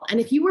And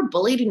if you were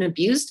bullied and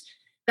abused,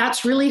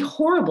 that's really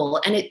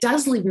horrible. And it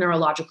does leave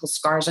neurological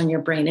scars on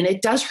your brain, and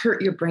it does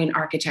hurt your brain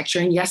architecture.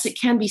 And yes, it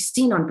can be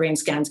seen on brain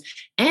scans.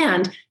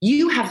 And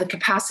you have the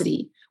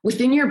capacity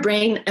within your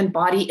brain and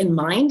body and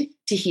mind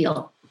to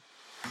heal.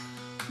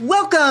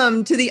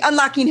 Welcome to the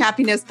Unlocking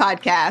Happiness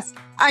podcast.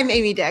 I'm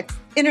Amy Dix,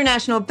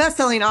 international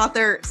bestselling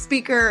author,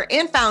 speaker,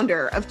 and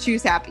founder of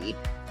Choose Happy.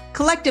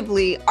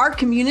 Collectively, our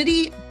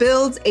community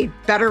builds a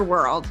better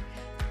world.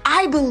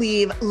 I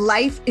believe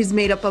life is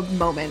made up of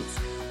moments.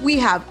 We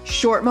have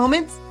short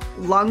moments,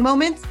 long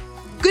moments,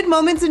 good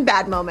moments, and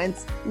bad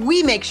moments.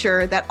 We make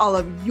sure that all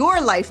of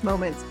your life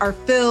moments are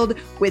filled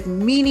with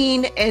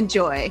meaning and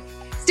joy.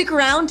 Stick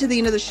around to the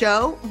end of the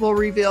show. We'll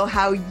reveal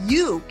how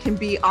you can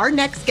be our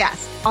next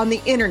guest on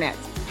the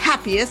internet's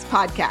happiest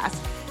podcast.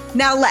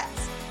 Now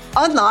let's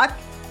unlock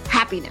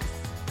happiness.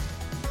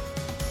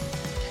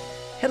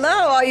 Hello,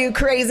 all you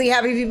crazy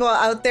happy people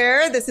out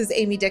there. This is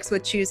Amy Dix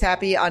with Choose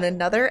Happy on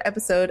another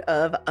episode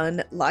of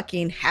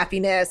Unlocking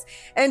Happiness.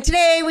 And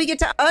today we get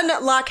to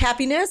unlock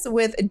happiness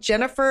with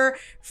Jennifer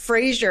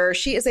Frazier.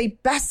 She is a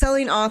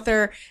best-selling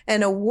author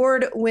and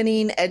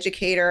award-winning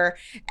educator,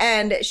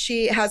 and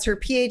she has her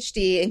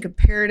PhD in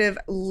comparative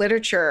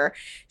literature.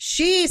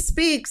 She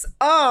speaks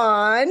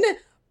on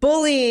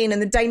bullying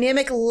and the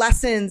dynamic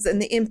lessons and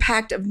the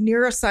impact of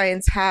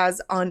neuroscience has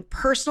on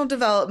personal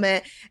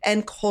development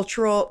and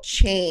cultural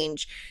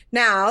change.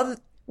 Now,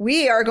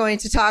 we are going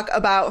to talk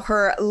about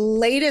her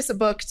latest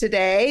book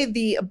today,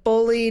 The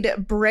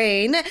Bullied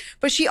Brain,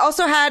 but she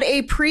also had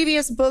a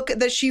previous book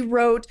that she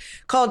wrote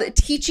called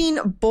Teaching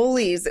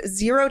Bullies: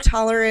 Zero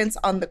Tolerance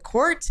on the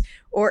Court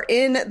or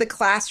in the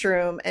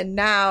Classroom. And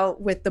now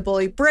with The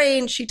Bullied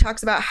Brain, she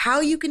talks about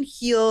how you can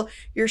heal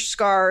your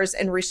scars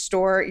and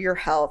restore your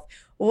health.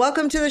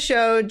 Welcome to the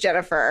show,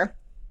 Jennifer.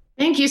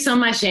 Thank you so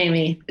much,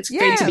 Amy. It's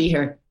great to be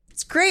here.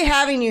 It's great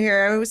having you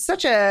here. It was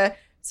such a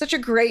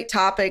great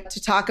topic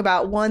to talk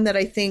about, one that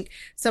I think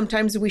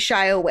sometimes we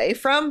shy away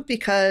from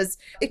because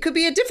it could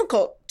be a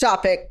difficult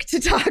topic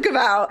to talk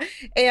about.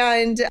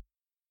 And,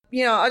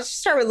 I'll just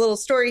start with a little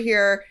story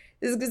here.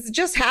 This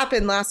just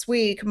happened last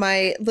week.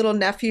 My little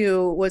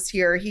nephew was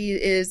here. He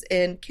is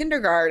in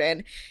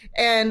kindergarten.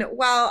 And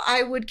while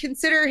I would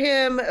consider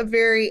him a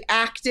very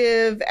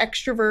active,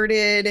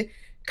 extroverted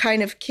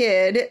kind of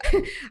kid,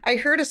 I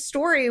heard a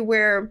story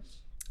where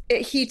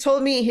he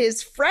told me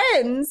his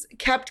friends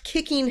kept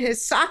kicking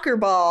his soccer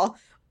ball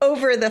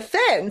over the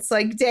fence,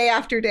 like day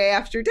after day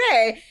after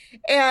day.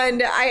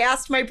 And I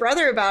asked my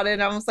brother about it.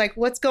 And I was like,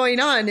 what's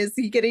going on? Is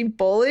he getting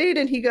bullied?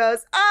 And he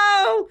goes,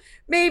 oh,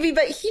 maybe.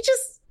 But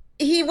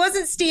he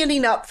wasn't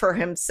standing up for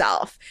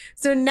himself.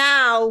 So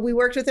now we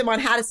worked with him on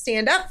how to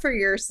stand up for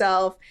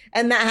yourself.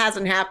 And that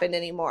hasn't happened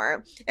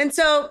anymore. And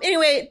so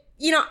anyway,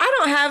 I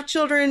don't have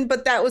children,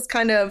 but that was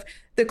kind of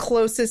the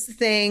closest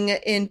thing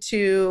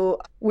into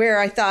where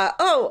I thought,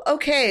 oh,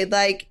 okay,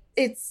 like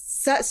it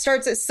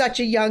starts at such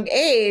a young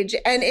age,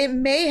 and it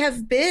may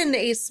have been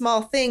a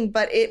small thing,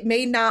 but it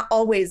may not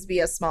always be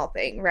a small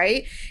thing,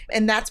 right?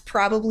 And that's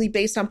probably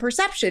based on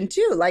perception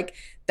too. Like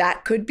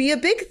that could be a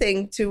big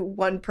thing to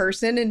one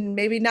person and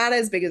maybe not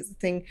as big as a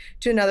thing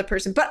to another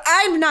person. But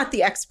I'm not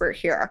the expert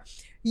here.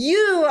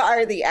 You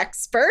are the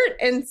expert.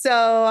 And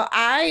so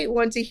I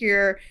want to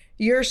hear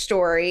your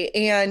story.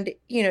 And,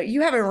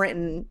 you haven't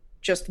written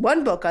just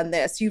one book on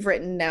this. You've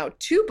written now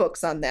 2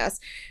 books on this.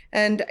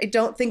 And I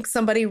don't think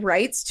somebody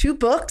writes 2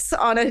 books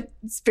on a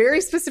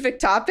very specific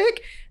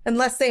topic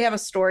unless they have a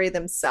story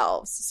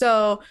themselves.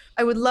 So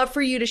I would love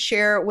for you to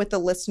share with the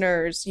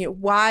listeners,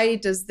 why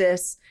does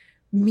this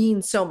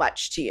mean so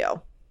much to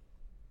you?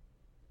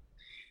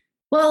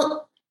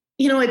 Well,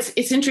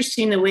 it's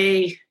interesting the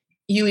way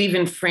you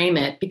even frame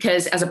it,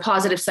 because as a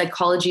positive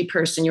psychology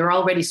person, you're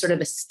already sort of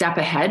a step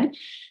ahead,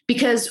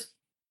 because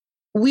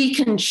we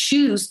can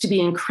choose to be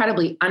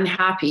incredibly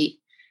unhappy,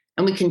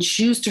 and we can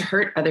choose to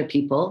hurt other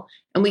people,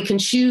 and we can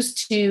choose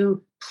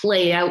to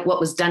play out what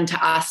was done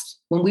to us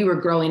when we were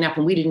growing up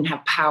and we didn't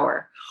have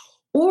power.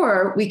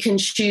 Or we can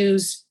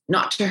choose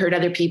not to hurt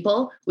other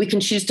people. We can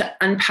choose to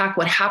unpack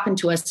what happened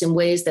to us in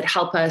ways that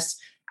help us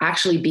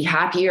actually be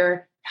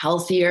happier,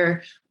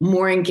 healthier,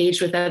 more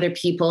engaged with other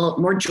people,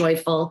 more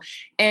joyful.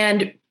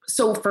 And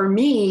so for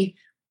me,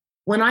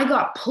 when I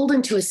got pulled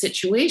into a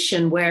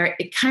situation where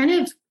it kind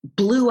of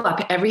blew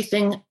up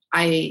everything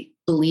I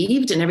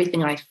believed and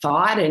everything I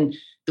thought and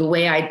the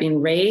way I'd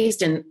been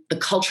raised and the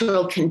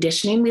cultural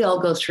conditioning we all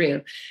go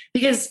through,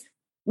 because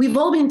we've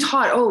all been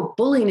taught, oh,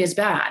 bullying is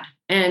bad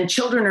and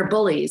children are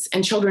bullies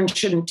and children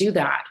shouldn't do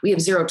that. We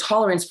have zero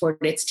tolerance for it.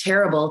 It's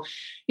terrible.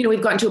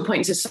 We've gotten to a point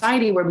in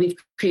society where we've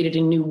created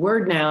a new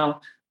word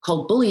now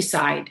called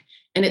bullycide.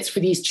 And it's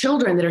for these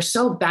children that are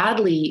so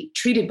badly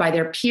treated by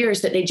their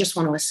peers that they just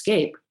want to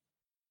escape.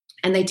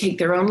 And they take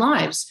their own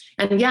lives.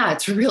 And yeah,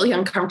 it's a really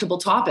uncomfortable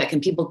topic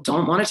and people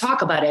don't want to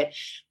talk about it,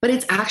 but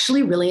it's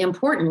actually really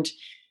important.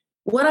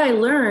 What I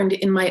learned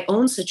in my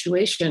own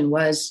situation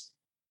was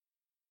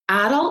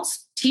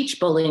adults teach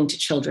bullying to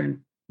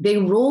children. They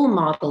role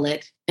model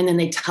it and then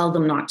they tell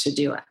them not to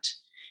do it.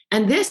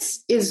 And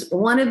this is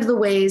one of the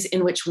ways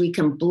in which we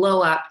can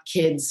blow up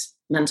kids'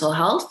 mental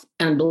health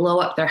and blow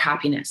up their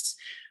happiness,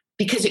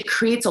 because it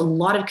creates a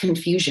lot of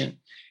confusion.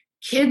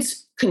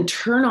 Kids can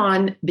turn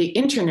on the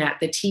internet,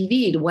 the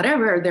TV,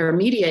 whatever their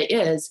media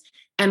is,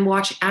 and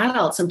watch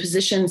adults in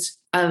positions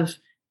of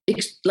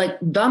like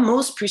the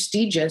most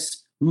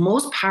prestigious,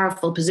 most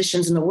powerful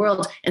positions in the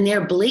world. And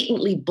they're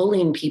blatantly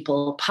bullying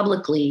people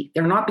publicly.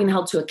 They're not being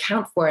held to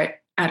account for it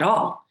at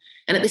all.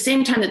 And at the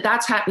same time that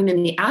that's happening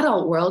in the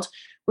adult world,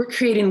 we're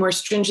creating more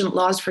stringent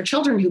laws for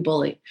children who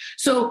bully.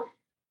 So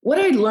what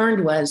I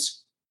learned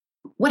was,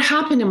 what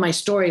happened in my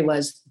story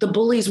was the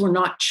bullies were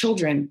not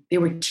children, they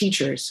were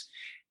teachers.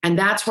 And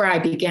that's where I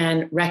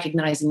began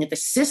recognizing that the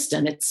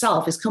system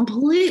itself is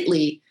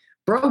completely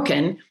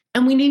broken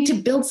and we need to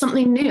build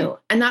something new.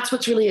 And that's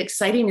what's really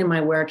exciting in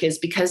my work, is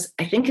because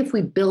I think if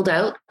we build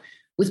out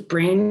with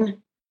brain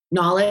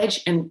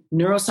knowledge and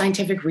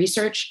neuroscientific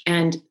research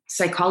and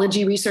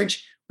psychology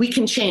research, we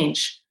can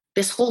change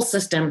this whole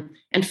system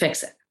and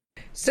fix it.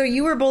 So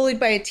you were bullied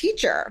by a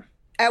teacher.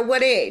 At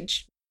what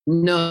age?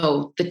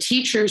 No, the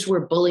teachers were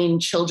bullying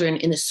children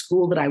in the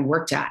school that I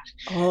worked at.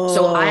 Oh.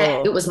 So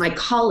it was my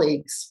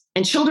colleagues,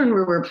 and children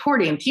were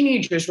reporting,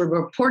 teenagers were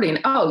reporting,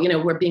 oh,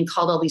 we're being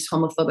called all these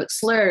homophobic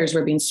slurs,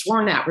 we're being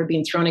sworn at, we're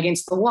being thrown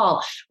against the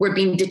wall, we're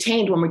being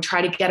detained when we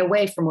try to get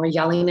away from we're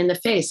yelling in the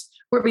face,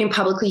 we're being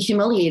publicly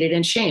humiliated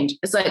and shamed.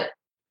 It's like,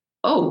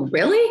 oh,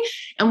 really?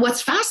 And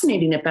what's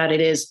fascinating about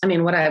it is,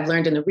 what I've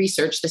learned in the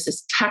research, this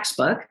is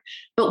textbook,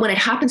 but when it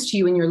happens to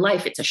you in your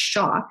life, it's a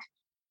shock.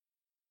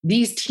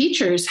 These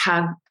teachers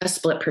have a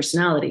split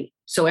personality.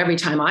 So every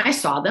time I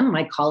saw them,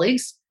 my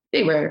colleagues,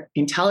 they were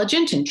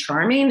intelligent and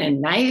charming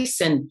and nice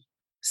and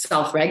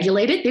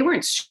self-regulated. They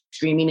weren't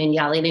screaming and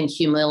yelling and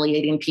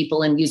humiliating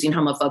people and using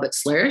homophobic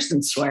slurs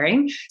and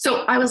swearing.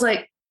 So I was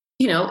like,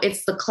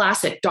 it's the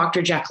classic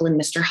Dr. Jekyll and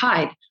Mr.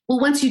 Hyde.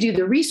 Well, once you do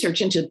the research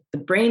into the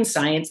brain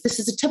science, this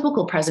is a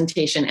typical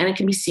presentation and it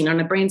can be seen on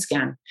a brain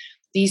scan.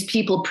 These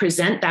people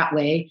present that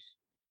way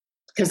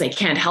because they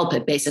can't help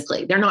it,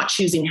 basically. They're not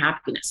choosing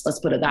happiness. Let's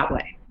put it that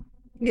way.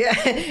 Yeah,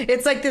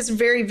 it's like this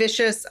very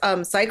vicious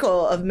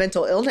cycle of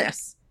mental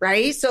illness,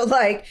 right? So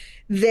like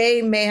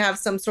they may have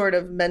some sort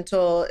of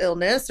mental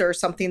illness or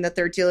something that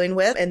they're dealing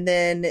with, and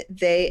then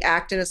they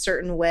act in a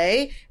certain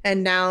way.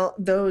 And now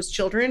those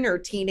children or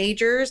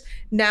teenagers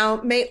now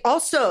may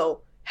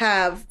also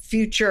have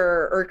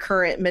future or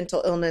current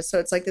mental illness. So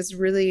it's like this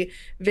really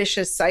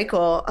vicious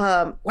cycle.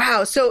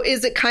 Wow. So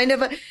is it kind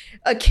of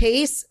a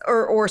case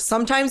or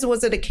sometimes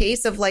was it a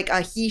case of like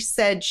a he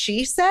said,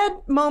 she said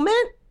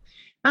moment?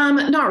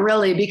 Not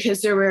really,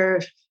 because there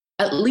were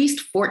at least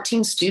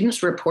 14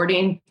 students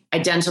reporting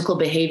identical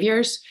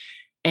behaviors.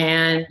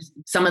 And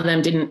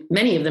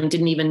many of them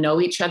didn't even know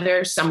each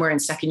other. Some were in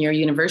second year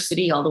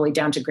university all the way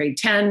down to grade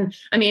 10.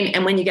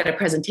 And when you get a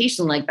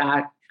presentation like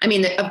that,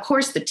 of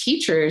course the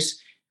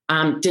teachers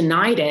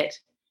denied it.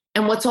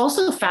 And what's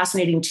also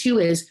fascinating too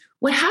is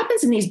what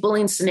happens in these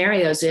bullying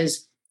scenarios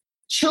is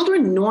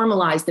children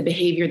normalize the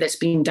behavior that's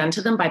being done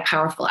to them by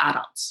powerful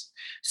adults.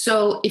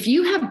 So if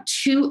you have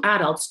two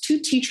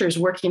teachers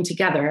working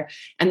together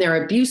and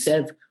they're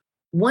abusive,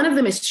 one of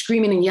them is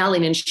screaming and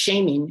yelling and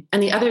shaming,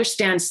 and the other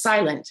stands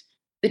silent.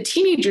 The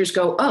teenagers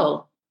go,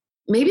 oh,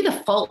 maybe the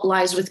fault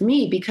lies with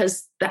me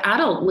because the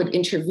adult would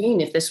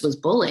intervene if this was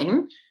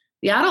bullying.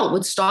 The adult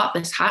would stop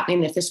this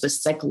happening if this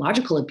was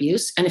psychological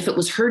abuse and if it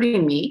was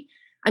hurting me.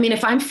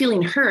 If I'm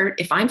feeling hurt,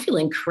 if I'm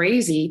feeling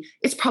crazy,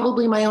 it's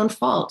probably my own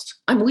fault.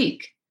 I'm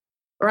weak,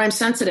 or I'm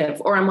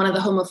sensitive, or I'm one of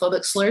the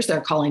homophobic slurs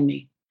they're calling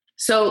me.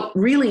 So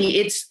really,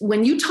 it's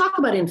when you talk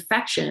about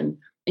infection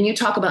and you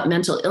talk about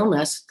mental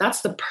illness,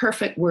 that's the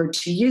perfect word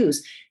to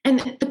use.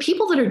 And the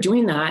people that are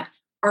doing that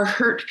are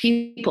hurt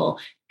people.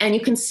 And you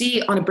can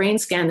see on a brain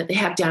scan that they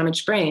have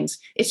damaged brains.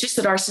 It's just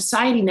that our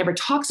society never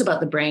talks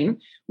about the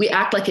brain. We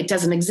act like it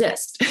doesn't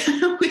exist,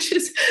 which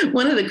is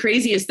one of the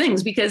craziest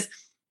things, because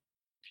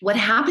what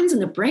happens in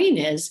the brain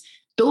is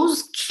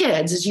those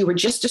kids, as you were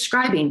just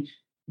describing,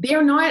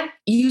 they're not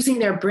using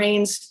their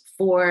brains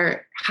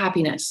for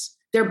happiness.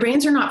 Their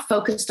brains are not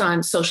focused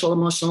on social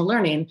emotional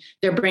learning.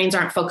 Their brains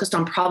aren't focused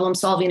on problem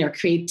solving or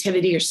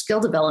creativity or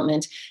skill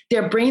development.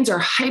 Their brains are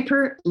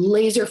hyper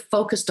laser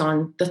focused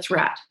on the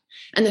threat.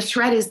 And the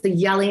threat is the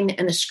yelling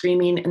and the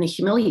screaming and the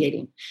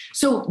humiliating.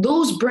 So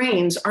those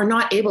brains are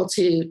not able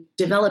to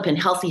develop in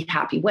healthy,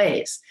 happy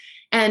ways.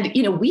 And,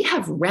 we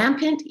have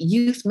rampant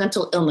youth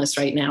mental illness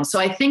right now. So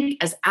I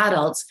think as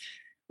adults,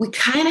 we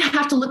kind of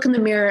have to look in the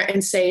mirror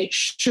and say,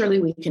 surely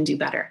we can do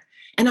better.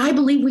 And I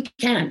believe we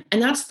can.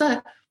 And that's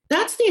the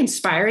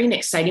inspiring,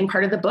 exciting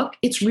part of the book.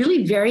 It's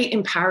really very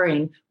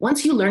empowering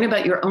once you learn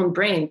about your own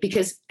brain,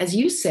 because as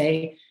you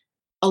say,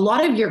 a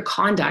lot of your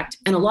conduct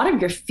and a lot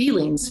of your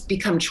feelings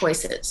become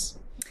choices.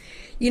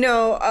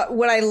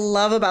 What I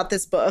love about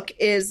this book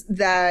is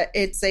that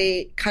it's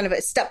a kind of a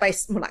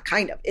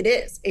it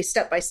is a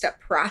step-by-step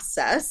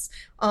process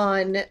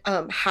on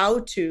how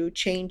to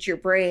change your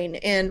brain.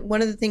 And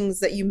one of the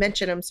things that you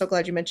mentioned, I'm so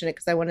glad you mentioned it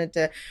because I wanted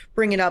to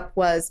bring it up,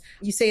 was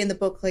you say in the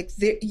book, like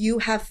you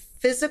have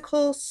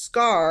physical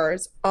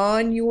scars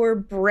on your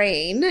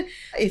brain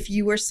if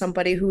you were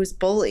somebody who was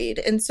bullied.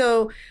 And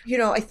so,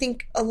 I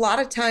think a lot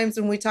of times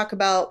when we talk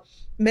about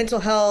mental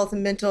health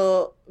and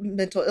mental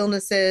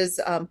illnesses,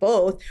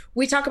 both,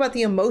 we talk about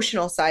the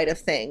emotional side of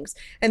things.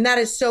 And that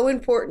is so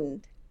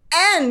important.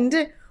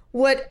 And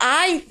what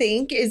I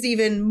think is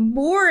even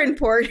more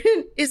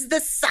important is the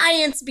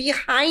science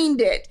behind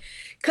it,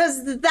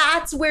 because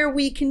that's where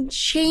we can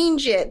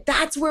change it.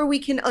 That's where we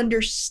can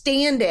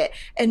understand it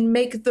and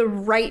make the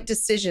right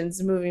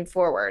decisions moving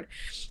forward.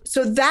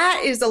 So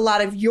that is a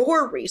lot of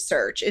your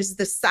research, is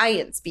the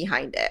science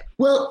behind it.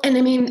 Well, and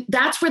I mean,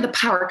 that's where the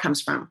power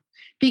comes from.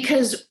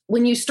 Because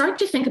when you start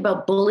to think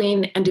about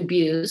bullying and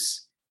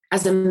abuse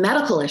as a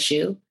medical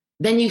issue,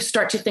 then you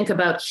start to think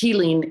about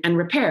healing and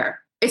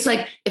repair. It's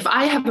like, if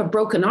I have a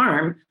broken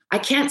arm, I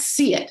can't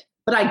see it,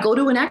 but I go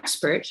to an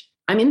expert,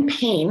 I'm in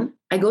pain,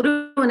 I go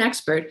to an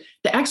expert,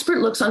 the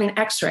expert looks on an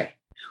x-ray.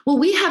 Well,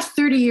 we have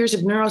 30 years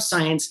of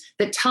neuroscience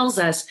that tells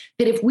us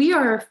that if we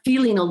are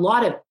feeling a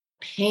lot of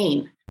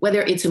pain,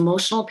 whether it's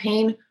emotional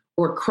pain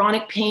or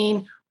chronic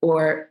pain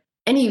or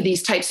any of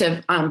these types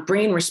of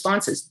brain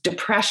responses,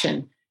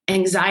 depression,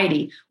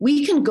 anxiety,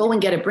 we can go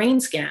and get a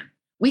brain scan.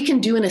 We can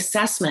do an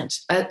assessment,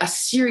 a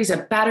series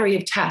of battery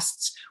of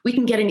tests. We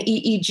can get an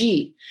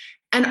EEG.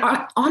 And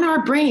on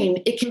our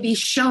brain, it can be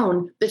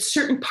shown that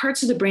certain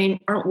parts of the brain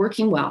aren't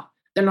working well.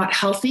 They're not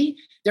healthy.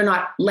 They're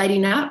not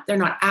lighting up. They're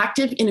not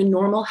active in a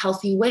normal,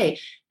 healthy way.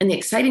 And the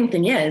exciting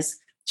thing is,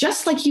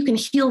 just like you can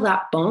heal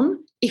that bone,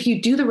 if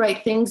you do the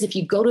right things, if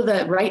you go to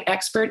the right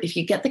expert, if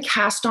you get the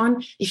cast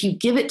on, if you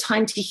give it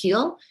time to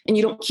heal and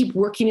you don't keep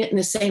working it in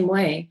the same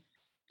way,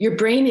 your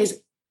brain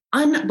is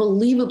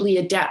unbelievably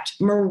adept,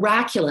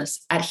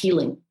 miraculous at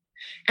healing.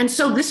 And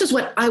so this is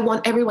what I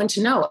want everyone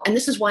to know. And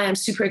this is why I'm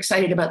super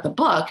excited about the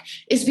book,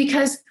 is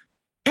because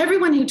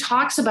everyone who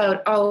talks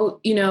about,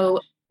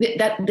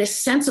 that this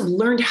sense of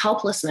learned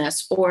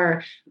helplessness,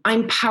 or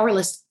I'm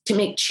powerless to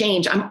make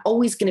change, I'm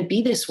always going to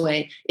be this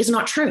way, is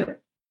not true.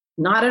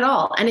 Not at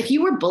all. And if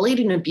you were bullied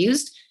and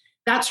abused,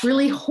 that's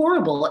really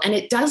horrible. And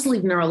it does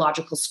leave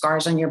neurological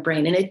scars on your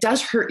brain, and it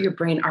does hurt your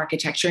brain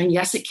architecture. And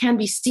yes, it can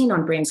be seen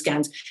on brain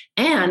scans.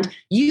 And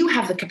you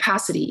have the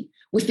capacity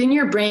within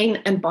your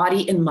brain and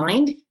body and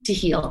mind to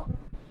heal.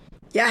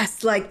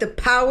 Yes, like the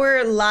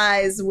power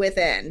lies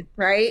within,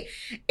 right?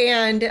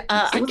 And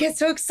I get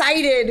so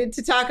excited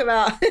to talk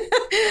about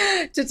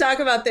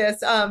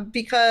this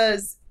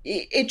because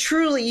you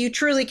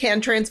truly can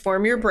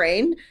transform your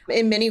brain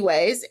in many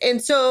ways. And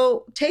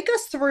so take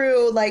us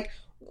through, like,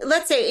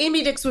 let's say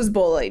Amy Dix was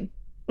bullied.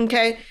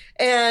 Okay.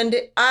 And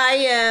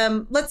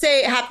let's say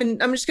it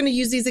happened. I'm just going to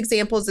use these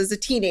examples as a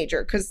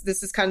teenager, because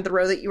this is kind of the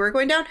road that you were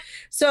going down.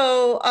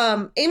 So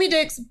Amy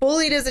Dix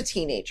bullied as a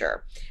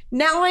teenager.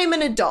 Now I'm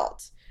an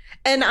adult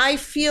and I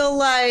feel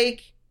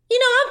like,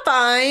 I'm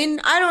fine.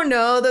 I don't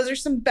know. Those are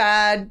some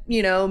bad,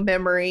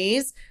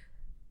 memories,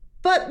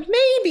 but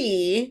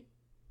maybe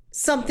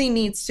something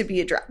needs to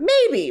be addressed.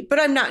 Maybe, but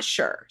I'm not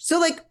sure. So,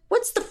 like,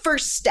 what's the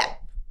first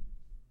step?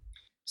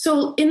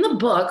 So in the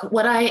book,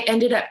 what I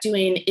ended up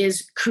doing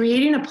is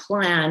creating a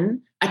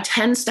plan, a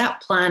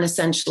 10-step plan,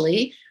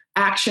 essentially,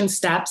 action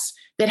steps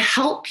that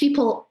help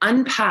people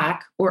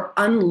unpack or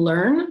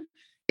unlearn,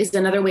 is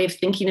another way of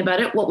thinking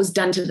about it, what was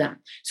done to them.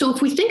 So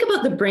if we think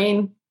about the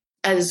brain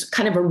as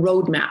kind of a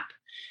roadmap,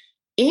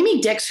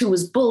 Amy Dix, who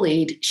was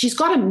bullied, she's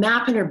got a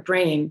map in her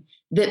brain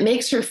that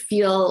makes her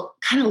feel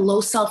kind of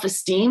low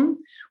self-esteem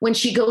when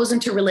she goes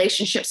into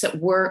relationships at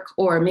work,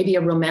 or maybe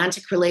a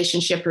romantic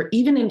relationship, or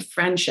even in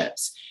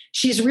friendships.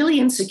 She's really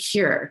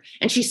insecure,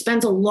 and she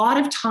spends a lot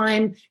of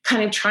time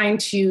kind of trying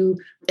to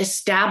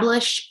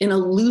establish an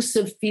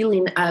elusive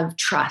feeling of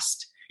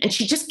trust, and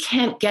she just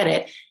can't get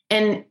it.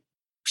 And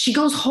she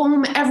goes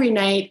home every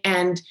night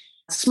and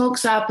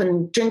smokes up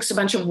and drinks a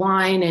bunch of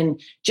wine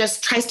and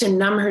just tries to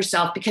numb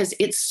herself because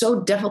it's so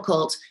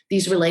difficult,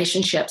 these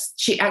relationships.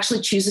 She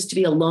actually chooses to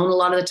be alone a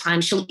lot of the time.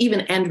 She'll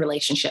even end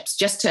relationships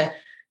just to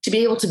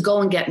be able to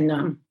go and get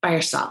numb by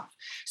herself.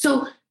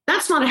 So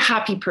that's not a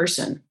happy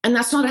person, and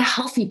that's not a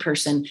healthy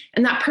person.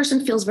 And that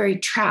person feels very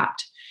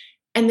trapped.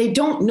 And they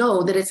don't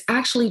know that it's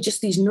actually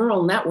just these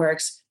neural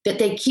networks that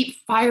they keep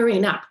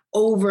firing up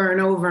over and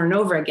over and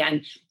over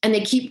again. And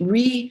they keep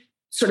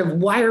sort of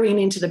wiring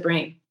into the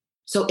brain.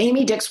 So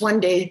Amy Dix one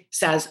day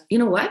says, you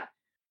know what?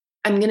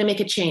 I'm going to make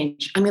a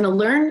change. I'm going to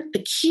learn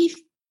the key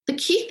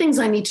things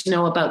I need to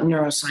know about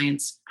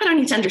neuroscience. I don't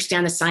need to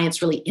understand the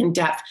science really in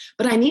depth,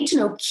 but I need to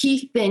know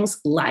key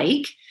things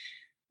like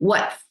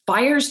what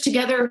fires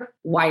together,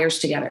 wires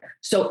together.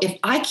 So if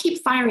I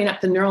keep firing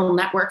up the neural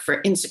network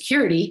for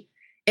insecurity,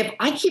 if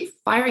I keep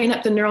firing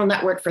up the neural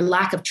network for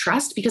lack of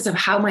trust because of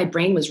how my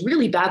brain was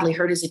really badly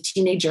hurt as a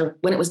teenager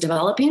when it was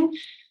developing,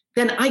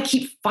 then I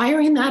keep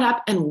firing that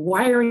up and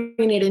wiring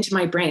it into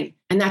my brain.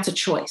 And that's a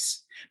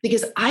choice,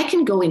 because I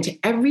can go into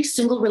every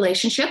single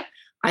relationship.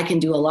 I can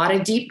do a lot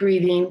of deep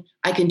breathing.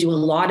 I can do a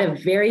lot of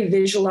very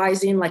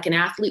visualizing, like an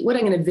athlete would.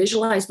 I'm going to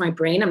visualize my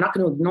brain. I'm not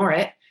going to ignore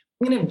it.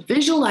 I'm going to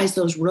visualize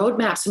those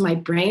roadmaps in my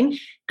brain.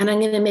 And I'm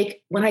going to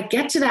make, when I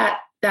get to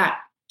that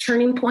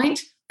turning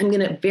point, I'm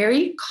going to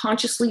very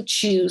consciously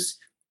choose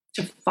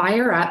to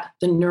fire up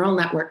the neural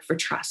network for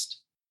trust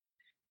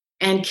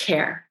and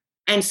care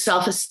and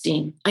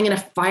self-esteem. I'm going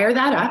to fire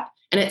that up.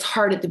 And it's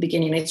hard at the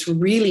beginning. It's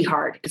really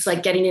hard. It's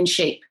like getting in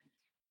shape.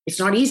 It's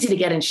not easy to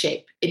get in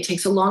shape. It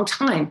takes a long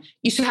time.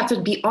 You still have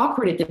to be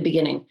awkward at the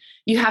beginning.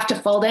 You have to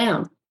fall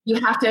down.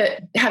 You have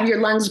to have your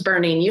lungs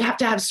burning. You have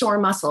to have sore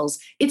muscles.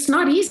 It's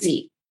not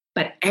easy.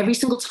 But every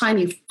single time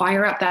you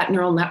fire up that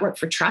neural network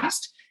for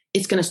trust,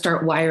 it's going to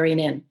start wiring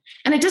in.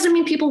 And it doesn't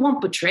mean people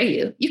won't betray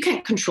you. You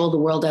can't control the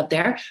world out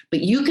there,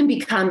 but you can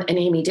become an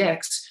Amy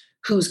Dix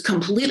who's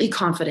completely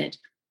confident,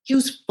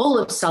 who's full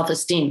of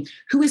self-esteem,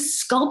 who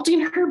is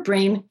sculpting her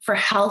brain for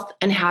health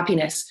and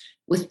happiness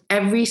with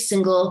every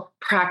single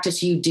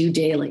practice you do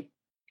daily.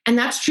 And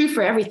that's true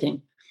for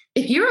everything.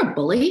 If you're a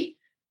bully,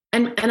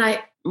 and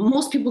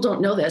most people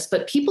don't know this,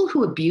 but people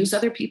who abuse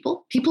other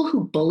people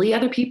who bully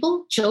other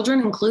people,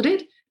 children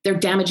included, they're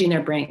damaging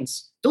their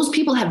brains. Those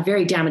people have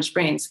very damaged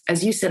brains.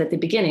 As you said at the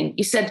beginning,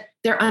 you said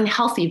they're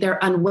unhealthy, they're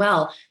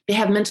unwell, they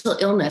have mental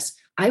illness.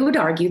 I would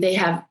argue they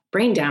have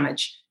brain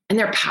damage and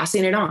they're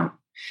passing it on.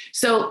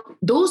 So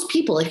those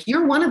people, if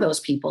you're one of those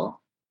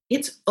people,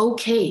 it's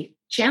okay.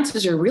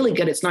 Chances are really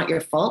good it's not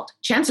your fault.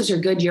 Chances are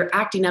good you're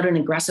acting out in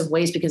aggressive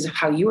ways because of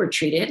how you were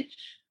treated.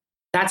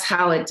 That's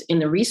how it, in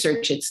the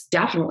research, it's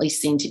definitely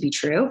seen to be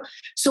true.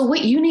 So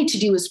what you need to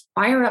do is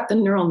fire up the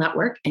neural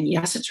network. And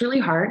yes, it's really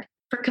hard,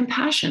 for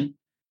compassion.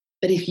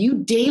 But if you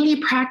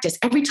daily practice,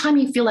 every time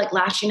you feel like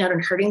lashing out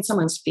and hurting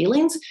someone's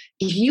feelings,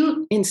 if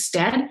you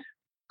instead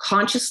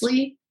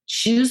consciously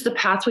choose the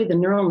pathway, the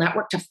neural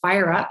network to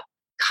fire up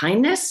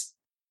kindness,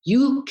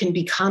 you can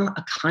become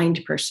a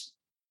kind person.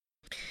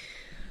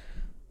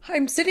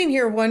 I'm sitting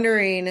here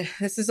wondering,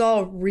 this is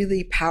all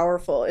really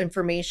powerful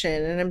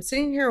information. And I'm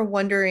sitting here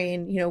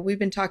wondering, we've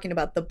been talking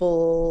about the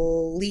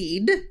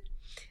bullied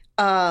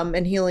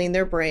and healing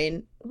their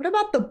brain. What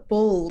about the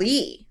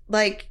bully?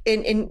 Like,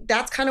 and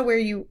that's kind of where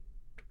you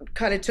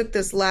kind of took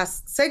this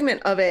last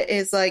segment of it,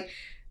 is like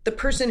the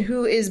person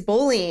who is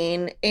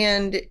bullying.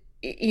 And,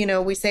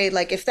 we say,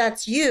 like, if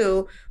that's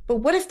you, but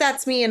what if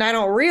that's me and I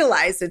don't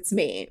realize it's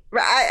me?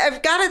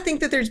 I've got to think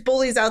that there's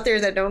bullies out there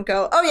that don't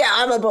go, oh yeah,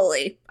 I'm a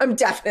bully. I'm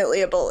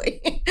definitely a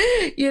bully.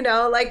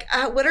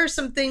 What are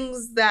some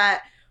things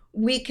that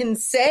we can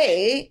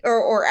say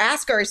or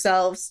ask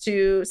ourselves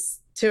to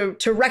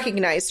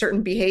recognize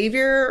certain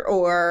behavior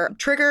or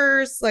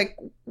triggers? Like,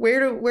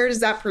 where does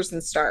that person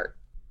start?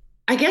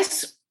 I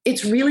guess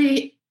it's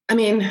really,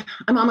 I'm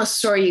almost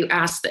sorry you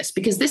asked this,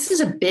 because this is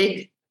a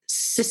big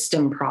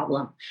system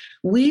problem.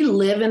 We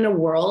live in a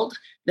world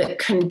that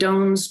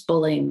condones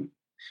bullying.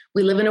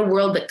 We live in a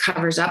world that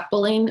covers up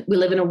bullying. We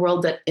live in a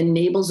world that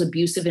enables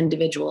abusive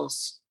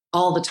individuals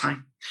all the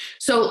time.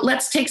 So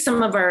let's take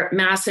some of our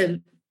massive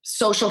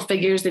social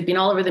figures. They've been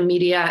all over the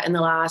media in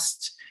the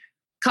last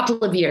couple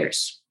of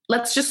years.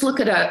 Let's just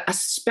look at a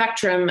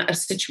spectrum of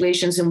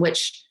situations in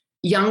which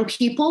young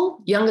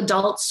people, young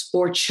adults,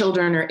 or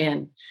children are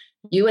in.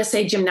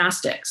 USA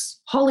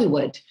Gymnastics,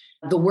 Hollywood,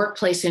 the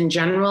workplace in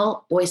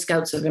general, Boy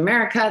Scouts of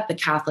America, the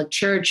Catholic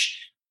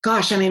Church.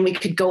 Gosh, we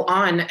could go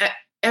on.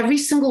 Every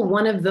single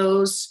one of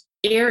those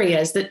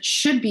areas that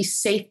should be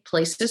safe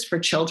places for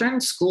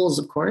children, schools,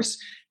 of course,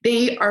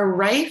 they are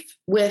rife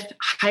with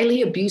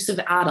highly abusive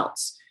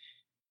adults.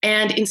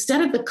 And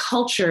instead of the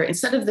culture,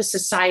 instead of the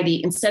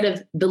society, instead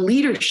of the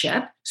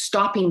leadership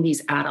stopping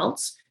these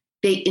adults,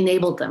 they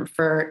enabled them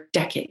for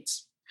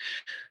decades.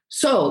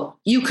 So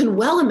you can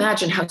well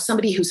imagine how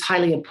somebody who's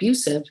highly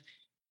abusive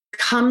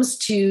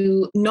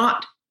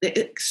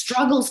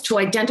struggles to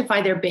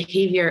identify their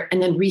behavior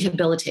and then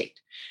rehabilitate,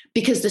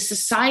 because the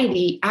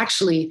society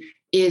actually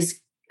is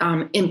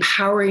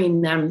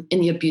empowering them in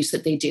the abuse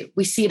that they do.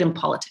 We see it in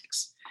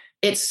politics.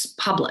 It's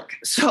public.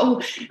 So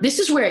this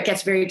is where it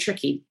gets very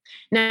tricky.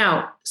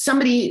 Now,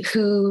 somebody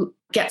who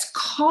gets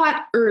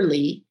caught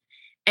early,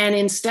 and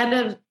instead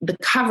of the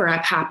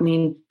cover-up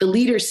happening, the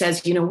leader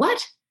says, you know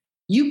what?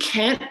 You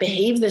can't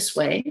behave this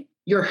way.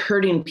 You're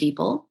hurting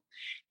people.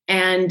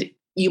 And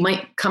you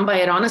might come by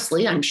it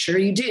honestly, I'm sure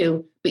you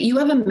do, but you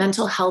have a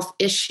mental health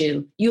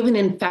issue. You have an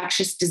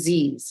infectious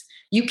disease.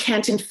 You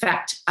can't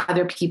infect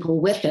other people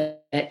with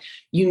it.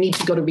 You need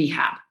to go to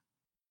rehab.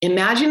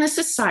 Imagine a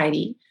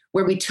society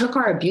where we took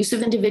our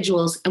abusive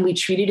individuals and we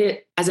treated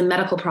it as a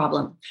medical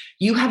problem.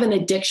 You have an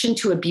addiction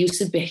to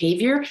abusive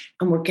behavior,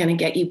 and we're going to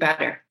get you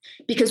better,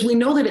 because we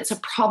know that it's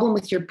a problem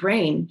with your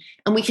brain,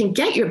 and we can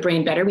get your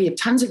brain better. We have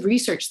tons of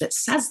research that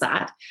says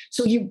that.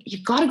 So you've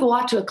got to go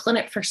off to a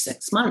clinic for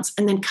 6 months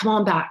and then come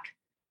on back.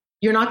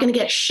 You're not going to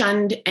get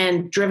shunned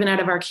and driven out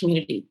of our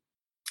community.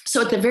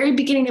 So at the very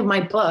beginning of my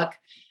book,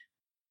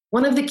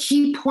 one of the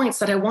key points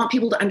that I want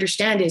people to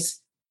understand is,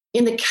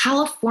 in the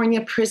California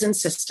prison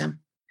system,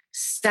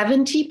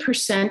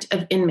 70%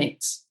 of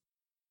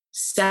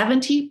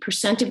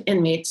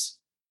inmates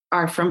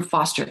are from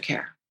foster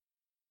care.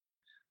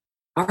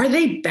 Are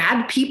they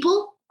bad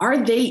people? Are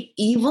they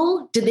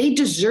evil? Do they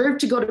deserve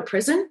to go to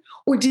prison?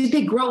 Or did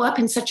they grow up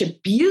in such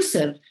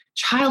abusive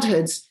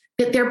childhoods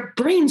that their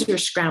brains are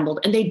scrambled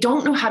and they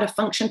don't know how to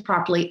function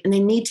properly and they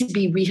need to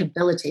be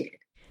rehabilitated.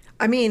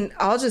 I mean,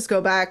 I'll just go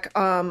back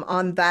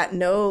on that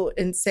note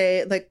and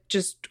say, like,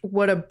 just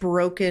what a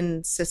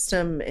broken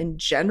system in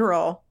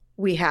general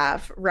we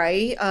have,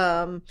 right?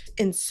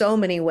 In so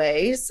many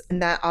ways.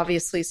 And that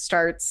obviously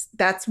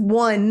that's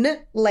one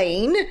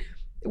lane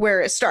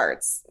where it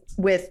starts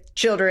with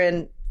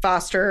children,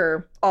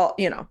 foster, all,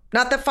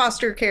 not that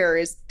foster care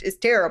is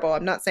terrible.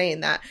 I'm not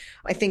saying that.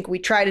 I think we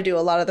try to do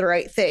a lot of the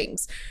right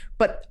things,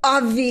 but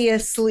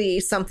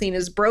obviously something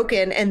is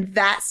broken. And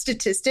that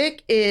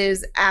statistic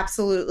is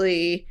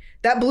absolutely,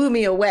 that blew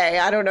me away.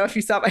 I don't know if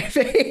you saw my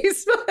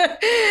face, but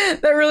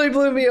that really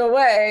blew me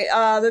away.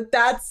 I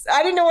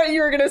didn't know what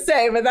you were going to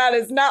say, but that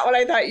is not what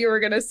I thought you were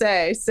going to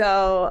say.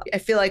 So I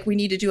feel like we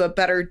need to do a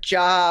better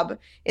job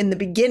in the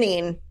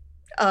beginning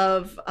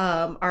of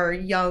our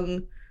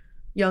young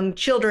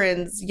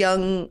children's,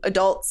 young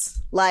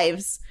adults'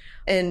 lives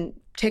and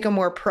take a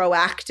more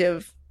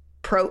proactive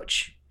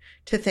approach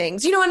to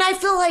things. And I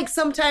feel like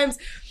sometimes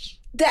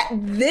that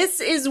this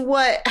is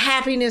what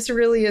happiness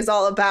really is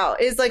all about,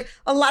 is like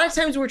a lot of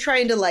times we're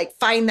trying to like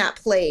find that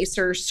place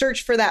or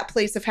search for that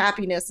place of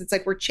happiness. It's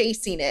like we're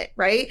chasing it,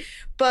 right?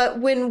 But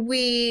when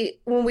we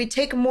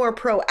take a more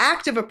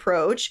proactive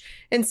approach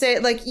and say,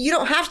 like, you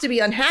don't have to be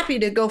unhappy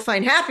to go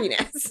find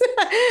happiness,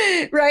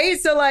 right?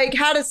 So like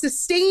how to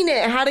sustain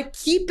it, how to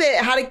keep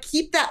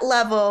that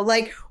level.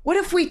 Like, what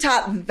if we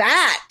taught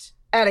that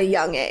at a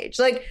young age?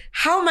 Like,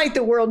 how might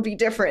the world be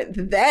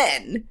different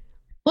then?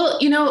 Well,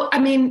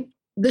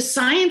 the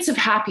science of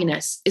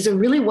happiness is a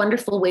really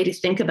wonderful way to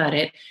think about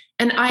it.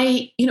 And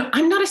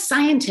I'm not a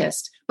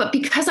scientist, but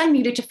because I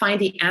needed to find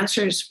the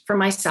answers for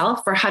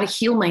myself for how to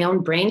heal my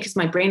own brain, because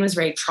my brain was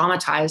very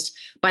traumatized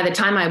by the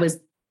time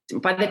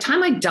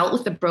I dealt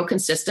with the broken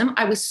system,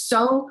 I was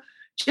so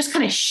just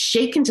kind of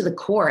shaken to the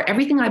core.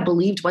 Everything I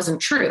believed wasn't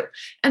true.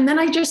 And then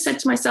I just said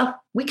to myself,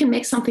 we can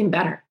make something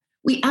better.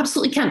 We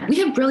absolutely can. We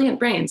have brilliant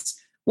brains.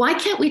 Why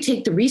can't we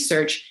take the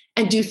research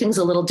and do things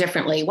a little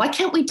differently? Why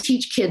can't we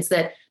teach kids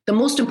that the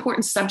most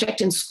important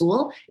subject in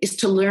school is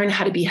to learn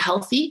how to be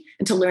healthy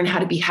and to learn how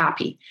to be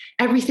happy?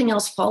 Everything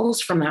else follows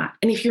from that.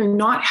 And if you're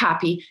not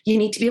happy, you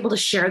need to be able to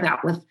share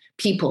that with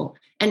people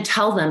and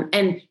tell them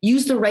and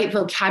use the right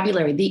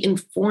vocabulary, the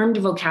informed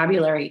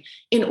vocabulary,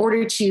 in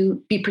order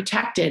to be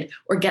protected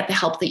or get the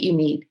help that you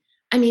need.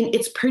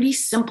 It's pretty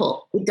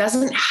simple. It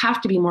doesn't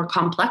have to be more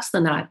complex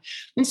than that.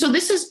 And so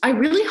I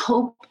really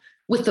hope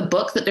with the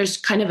book that there's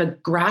kind of a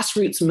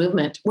grassroots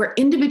movement where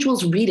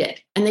individuals read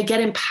it and they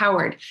get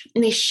empowered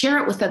and they share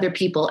it with other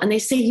people and they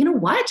say, you know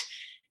what?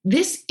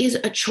 This is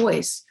a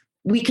choice.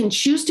 We can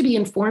choose to be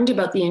informed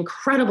about the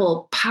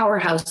incredible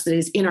powerhouse that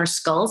is in our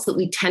skulls that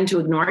we tend to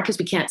ignore because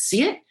we can't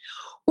see it.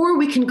 Or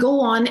we can go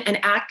on and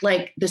act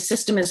like the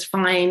system is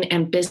fine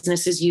and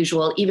business as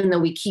usual, even though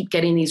we keep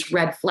getting these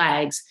red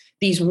flags,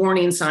 these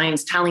warning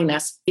signs telling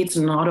us it's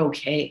not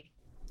okay.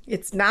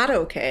 It's not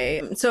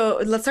okay. So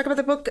let's talk about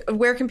the book.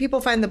 Where can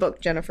people find the book,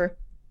 Jennifer?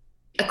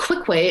 A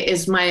quick way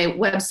is my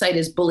website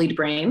is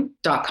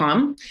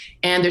bulliedbrain.com.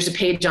 And there's a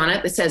page on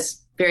it that says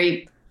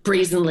very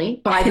brazenly,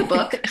 buy the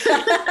book.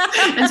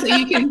 And so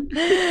you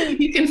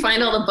can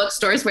find all the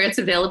bookstores where it's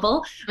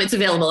available. It's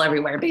available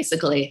everywhere,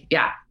 basically.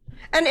 Yeah.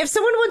 And if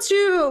someone wants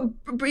to,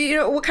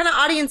 what kind of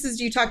audiences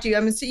do you talk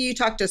to? So you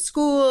talk to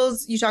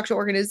schools, you talk to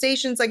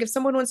organizations. Like if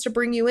someone wants to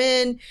bring you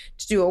in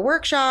to do a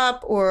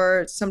workshop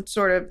or some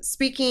sort of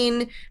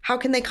speaking, how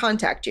can they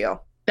contact you?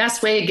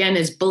 Best way, again,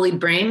 is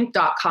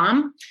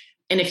bulliedbrain.com.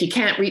 And if you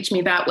can't reach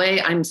me that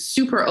way, I'm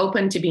super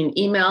open to being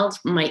emailed.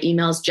 My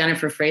email is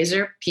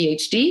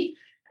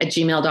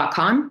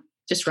jenniferfraser.phd@gmail.com.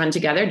 Just run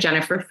together,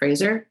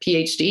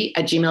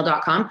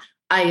 jenniferfraser.phd@gmail.com.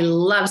 I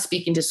love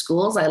speaking to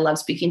schools. I love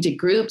speaking to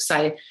groups.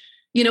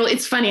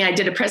 It's funny, I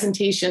did a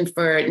presentation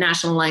for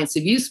National Alliance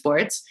of Youth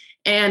Sports,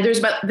 and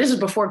this is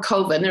before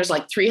COVID, and there's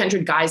like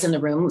 300 guys in the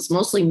room. It's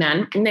mostly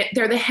men, and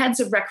they're the heads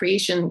of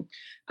recreation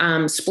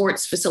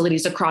sports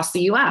facilities across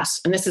the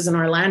US. And this is in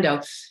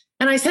Orlando.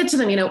 And I said to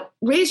them,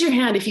 raise your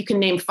hand if you can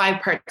name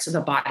 5 parts of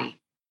the body.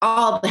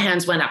 All the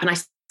hands went up. And I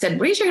said,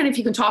 raise your hand if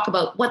you can talk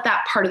about what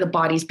that part of the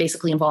body is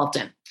basically involved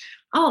in.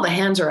 All the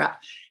hands are up.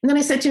 And then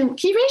I said to him,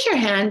 can you raise your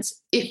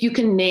hands if you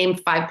can name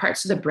 5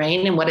 parts of the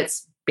brain and what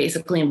it's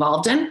basically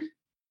involved in?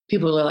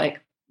 People were like,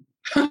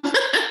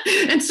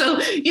 and so,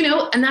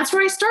 and that's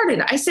where I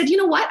started. I said, you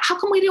know what? How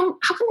come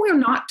we're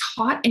not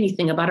taught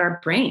anything about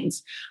our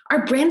brains?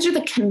 Our brains are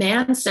the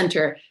command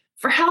center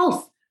for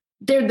health.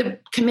 They're the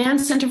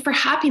command center for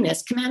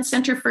happiness, command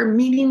center for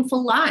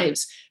meaningful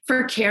lives,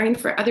 for caring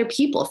for other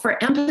people,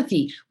 for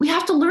empathy. We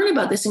have to learn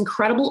about this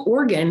incredible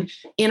organ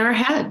in our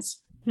heads.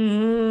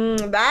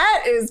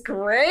 That is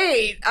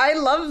great. I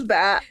love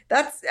that.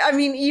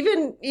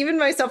 Even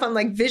myself, I'm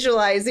like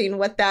visualizing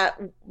what that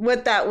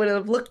would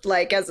have looked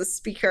like as a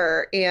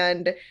speaker,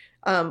 and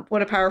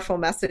what a powerful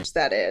message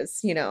that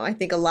is. I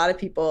think a lot of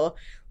people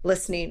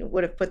listening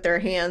would have put their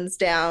hands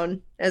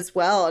down as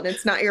well, and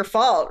it's not your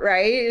fault,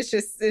 right? It's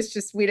just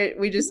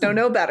we just don't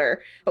know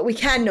better, but we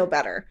can know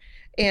better.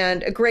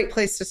 And a great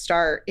place to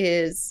start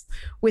is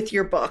with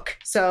your book.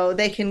 So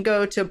they can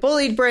go to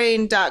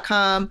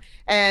bulliedbrain.com,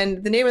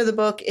 and the name of the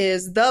book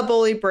is The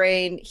Bullied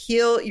Brain: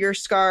 Heal Your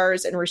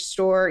Scars and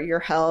Restore Your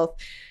Health.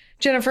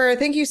 Jennifer,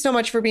 thank you so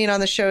much for being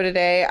on the show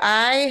today.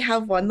 I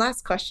have one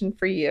last question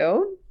for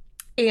you,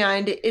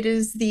 and it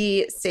is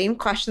the same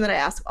question that I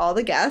ask all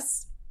the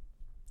guests.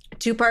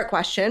 Two-part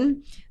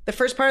question. The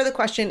first part of the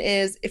question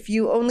is, if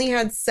you only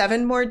had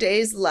 7 more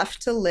days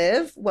left to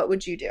live, what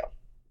would you do?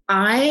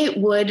 I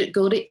would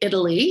go to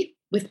Italy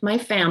with my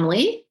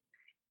family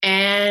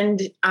and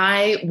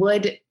I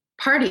would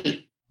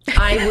party.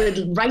 I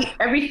would write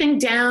everything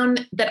down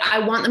that I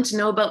want them to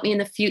know about me in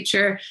the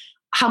future,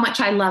 how much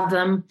I love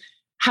them,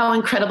 how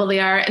incredible they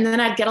are. And then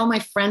I'd get all my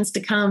friends to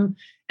come,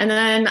 and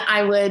then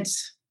I would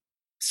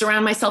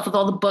surround myself with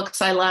all the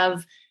books I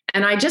love.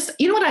 And I just,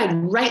 I'd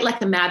write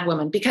like a mad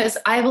woman because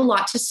I have a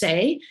lot to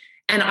say.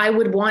 And I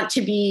would want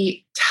to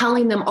be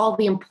telling them all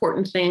the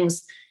important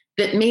things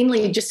that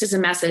mainly just as a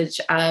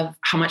message of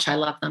how much I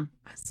love them.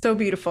 So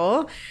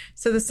beautiful.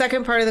 So the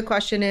second part of the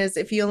question is,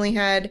 if you only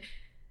had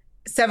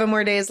 7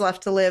 more days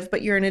left to live,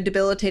 but you're in a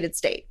debilitated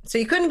state. So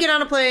you couldn't get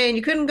on a plane,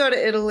 you couldn't go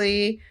to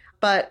Italy,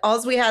 but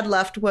all we had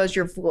left was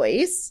your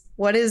voice.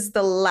 What is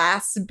the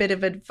last bit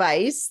of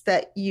advice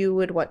that you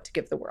would want to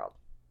give the world?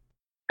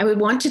 I would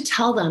want to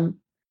tell them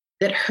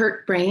that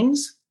hurt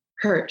brains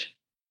hurt.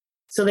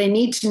 So they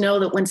need to know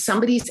that when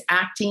somebody's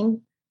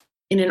acting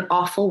in an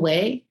awful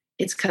way,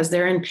 it's because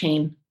they're in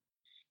pain.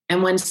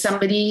 And when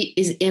somebody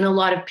is in a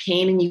lot of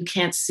pain and you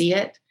can't see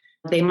it,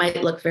 they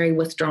might look very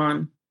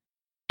withdrawn.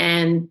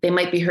 And they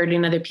might be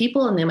hurting other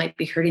people and they might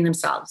be hurting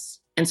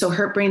themselves. And so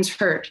hurt brains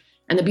hurt.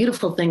 And the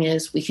beautiful thing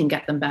is we can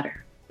get them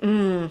better.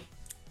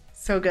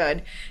 So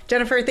good.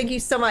 Jennifer, thank you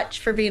so much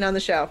for being on the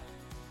show.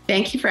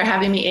 Thank you for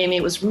having me, Amy.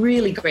 It was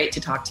really great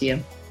to talk to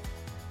you.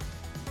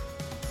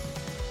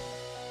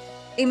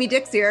 Amy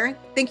Dix here.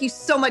 Thank you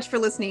so much for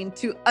listening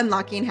to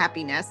Unlocking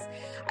Happiness.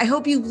 I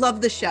hope you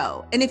loved the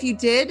show. And if you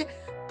did,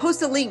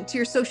 post a link to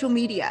your social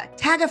media,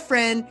 tag a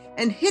friend,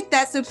 and hit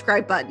that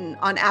subscribe button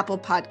on Apple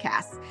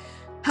Podcasts.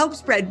 Help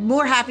spread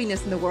more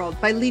happiness in the world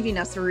by leaving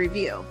us a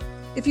review.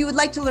 If you would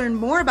like to learn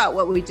more about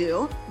what we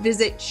do,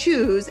 visit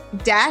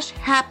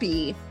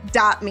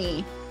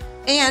choose-happy.me.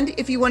 And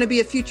if you want to be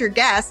a future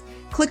guest,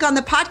 click on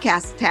the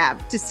podcast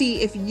tab to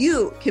see if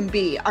you can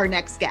be our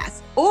next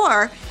guest.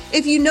 Or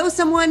if you know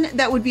someone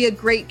that would be a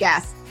great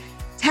guest,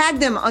 tag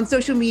them on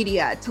social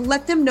media to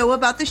let them know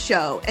about the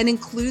show and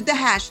include the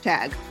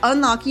hashtag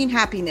Unlocking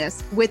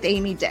Happiness with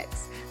Amy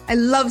Dix. I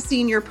love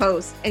seeing your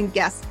posts and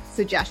guest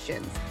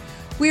suggestions.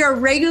 We are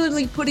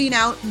regularly putting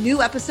out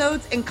new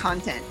episodes and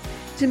content.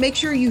 To make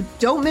sure you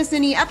don't miss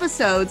any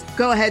episodes,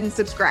 go ahead and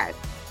subscribe.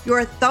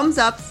 Your thumbs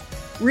ups,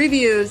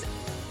 reviews,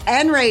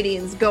 and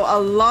ratings go a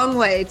long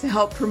way to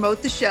help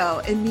promote the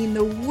show and mean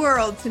the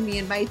world to me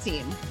and my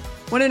team.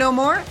 Want to know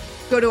more?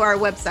 Go to our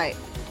website,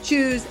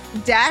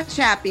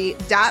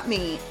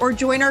 choose-happy.me, or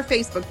join our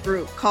Facebook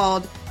group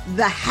called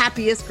The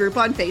Happiest Group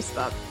on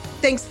Facebook.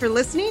 Thanks for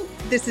listening.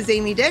 This is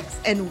Amy Dix,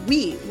 and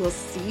we will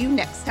see you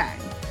next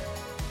time.